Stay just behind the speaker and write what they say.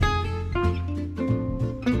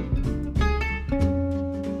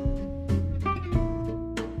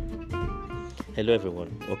Hello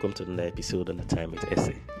everyone, welcome to another episode on the Time with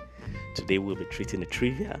Essay. Today we'll be treating a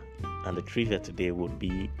trivia, and the trivia today will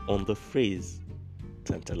be on the phrase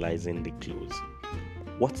tantalizing the close.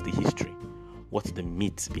 What's the history? What's the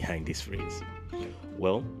myth behind this phrase?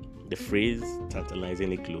 Well, the phrase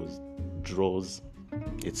tantalizingly close draws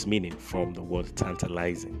its meaning from the word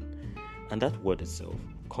tantalizing, and that word itself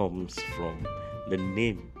comes from the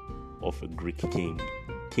name of a Greek king,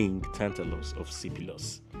 King Tantalus of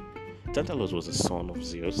Sipylus. Tantalus was a son of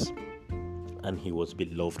Zeus, and he was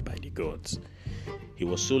beloved by the gods. He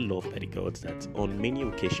was so loved by the gods that on many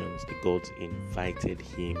occasions the gods invited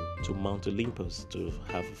him to Mount Olympus to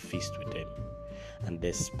have a feast with them. And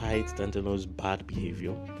despite Tantalus' bad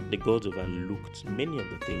behavior, the gods overlooked many of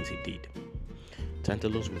the things he did.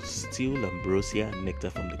 Tantalus would steal ambrosia and nectar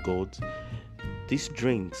from the gods. These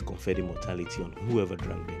drinks conferred immortality on whoever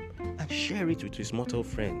drank them, and share it with his mortal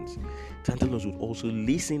friends. Tantalus would also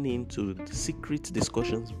listen in to the secret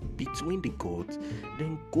discussions between the gods,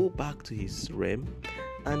 then go back to his realm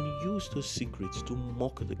and use those secrets to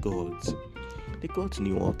mock the gods. The gods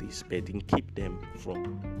knew all this, but didn't keep them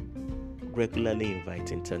from regularly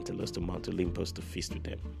inviting Tantalus to Mount Olympus to feast with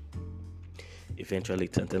them. Eventually,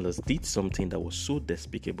 Tantalus did something that was so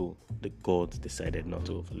despicable, the gods decided not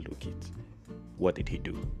to overlook it. What did he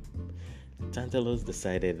do? Tantalus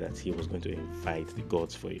decided that he was going to invite the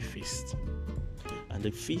gods for a feast. And the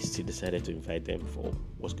feast he decided to invite them for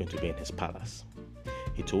was going to be in his palace.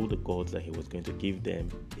 He told the gods that he was going to give them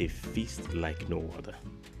a feast like no other.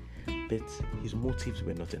 But his motives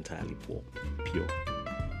were not entirely pure.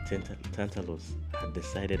 Tantalus had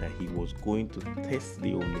decided that he was going to test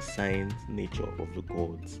the omniscient nature of the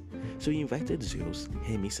gods. So he invited Zeus,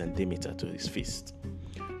 Hermes, and Demeter to his feast.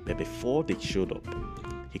 But before they showed up,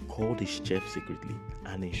 he called his chef secretly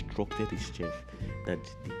and instructed his chef that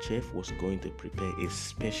the chef was going to prepare a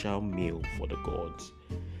special meal for the gods.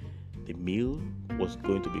 The meal was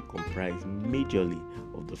going to be comprised majorly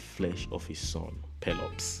of the flesh of his son,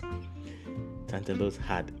 Pelops. Tantalus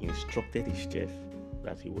had instructed his chef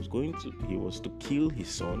that he was to kill his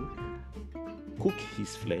son, cook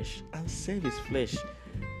his flesh, and serve his flesh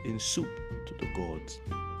in soup to the gods.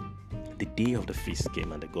 The day of the feast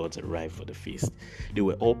came and the gods arrived for the feast. They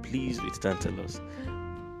were all pleased with Tantalus,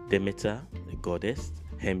 Demeter, the goddess,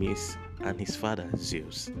 Hermes, and his father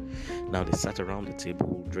Zeus. Now they sat around the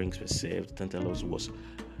table, drinks were served. Tantalus was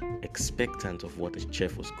expectant of what the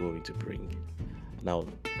chef was going to bring. Now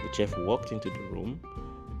the chef walked into the room,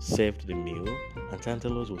 served the meal, and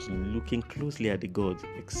Tantalus was looking closely at the gods,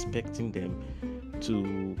 expecting them to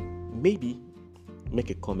maybe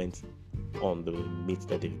make a comment on the meat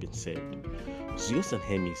that they've been served. Zeus and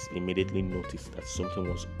Hermes immediately noticed that something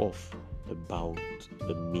was off about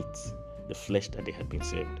the meat, the flesh that they had been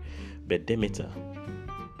served. But Demeter,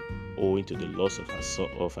 owing to the loss of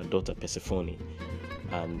her daughter Persephone,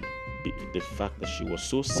 and the fact that she was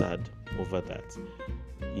so sad over that,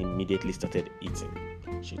 immediately started eating.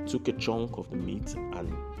 She took a chunk of the meat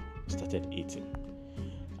and started eating.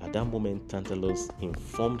 At that moment, Tantalus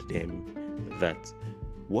informed them that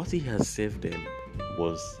what he had served them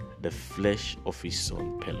was the flesh of his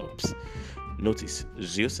son Pelops. Notice,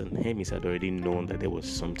 Zeus and Hermes had already known that there was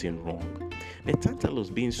something wrong. But Tantalus,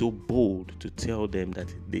 being so bold to tell them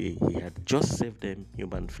that he had just served them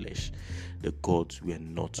human flesh, the gods were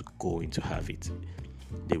not going to have it.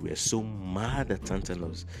 They were so mad at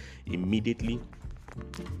Tantalus, immediately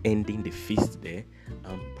ending the feast there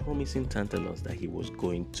and promising Tantalus that he was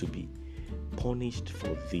going to be punished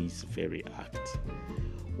for this very act.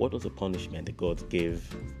 What was the punishment the gods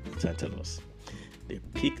gave Tantalus? They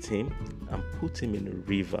picked him and put him in a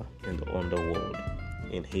river in the underworld,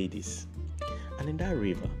 in Hades. And in that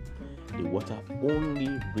river, the water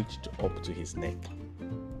only reached up to his neck.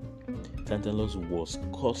 Tantalus was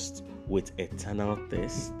cursed with eternal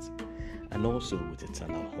thirst and also with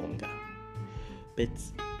eternal hunger. But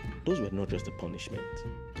those were not just the punishment.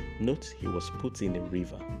 Note, he was put in a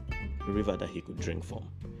river that he could drink from.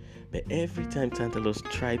 But every time Tantalus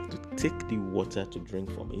tried to take the water to drink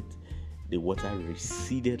from it, the water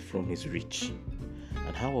receded from his reach.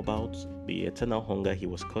 And how about the eternal hunger he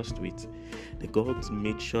was cursed with? The gods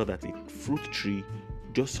made sure that a fruit tree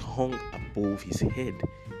just hung above his head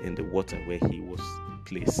in the water where he was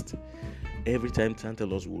placed. Every time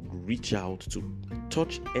Tantalus would reach out to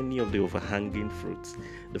touch any of the overhanging fruits,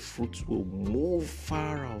 the fruits will move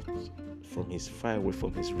far away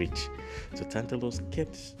from his reach. So Tantalus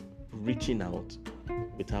kept reaching out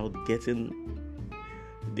without getting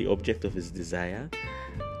the object of his desire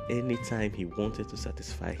anytime he wanted to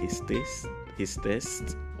satisfy his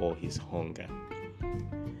thirst or his hunger.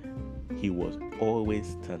 he was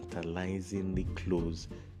always tantalizingly close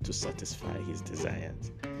to satisfy his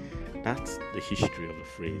desires. That's the history of the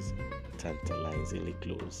phrase tantalizingly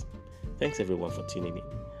close. Thanks everyone for tuning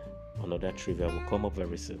in. Another trivia will come up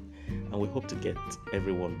very soon, and we hope to get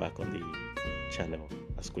everyone back on the channel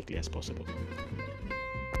as quickly as possible.